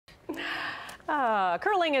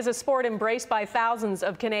Curling is a sport embraced by thousands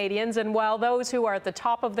of Canadians, and while those who are at the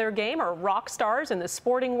top of their game are rock stars in the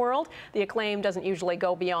sporting world, the acclaim doesn't usually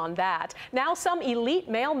go beyond that. Now some elite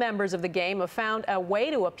male members of the game have found a way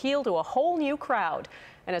to appeal to a whole new crowd.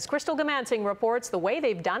 And as Crystal Gamansing reports, the way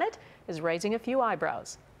they've done it is raising a few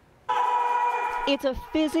eyebrows. It's a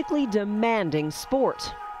physically demanding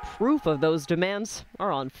sport. Proof of those demands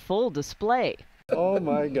are on full display. Oh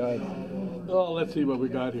my God. Oh, let's see what we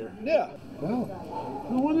got here. Yeah. Well,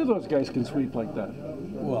 no wonder those guys can sweep like that.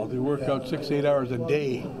 Well, they work out 6 to 8 hours a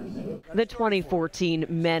day. The 2014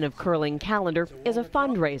 Men of Curling calendar is a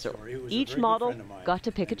fundraiser. Each model got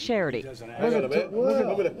to pick a charity.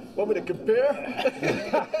 Want me to compare?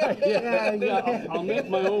 Yeah, I'll make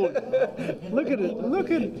my own. Look at it.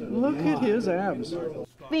 Look at his abs.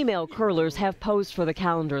 Female curlers have posed for the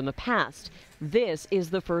calendar in the past. This is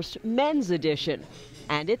the first men's edition,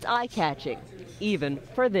 and it's eye-catching, even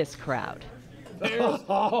for this crowd.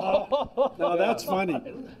 Now that's funny.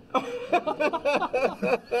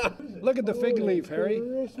 Look at the fig leaf, Harry.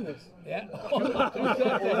 Yeah.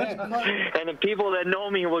 And the people that know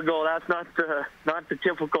me will go, that's not the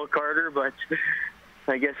typical Carter, but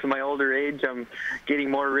I guess in my older age, I'm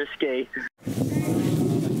getting more risque.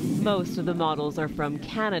 Most of the models are from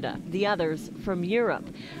Canada, the others from Europe.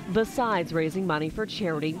 Besides raising money for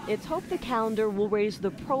charity, it's hoped the calendar will raise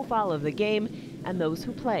the profile of the game and those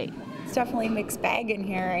who play. It's definitely a mixed bag in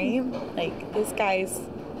here, eh? Like, this guy's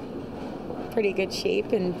pretty good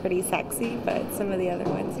shape and pretty sexy, but some of the other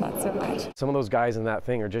ones not so much. Some of those guys in that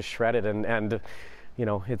thing are just shredded, and you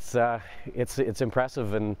know, it's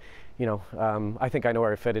impressive, and you know, I think I know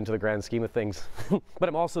where I fit into the grand scheme of things. But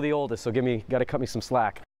I'm also the oldest, so gotta cut me some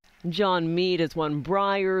slack. John Meade has won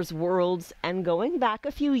Briers, Worlds, and going back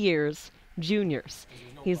a few years, Juniors.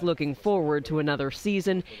 He's looking forward to another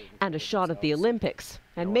season and a shot at the Olympics,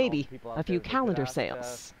 and maybe a few calendar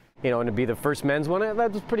sales. You know, and to be the first men's one,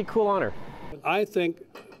 that's a pretty cool honor. I think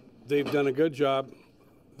they've done a good job.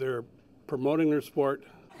 They're promoting their sport.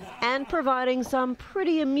 And providing some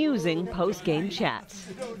pretty amusing post-game chats.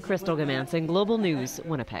 Crystal Gamansing, Global News,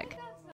 Winnipeg.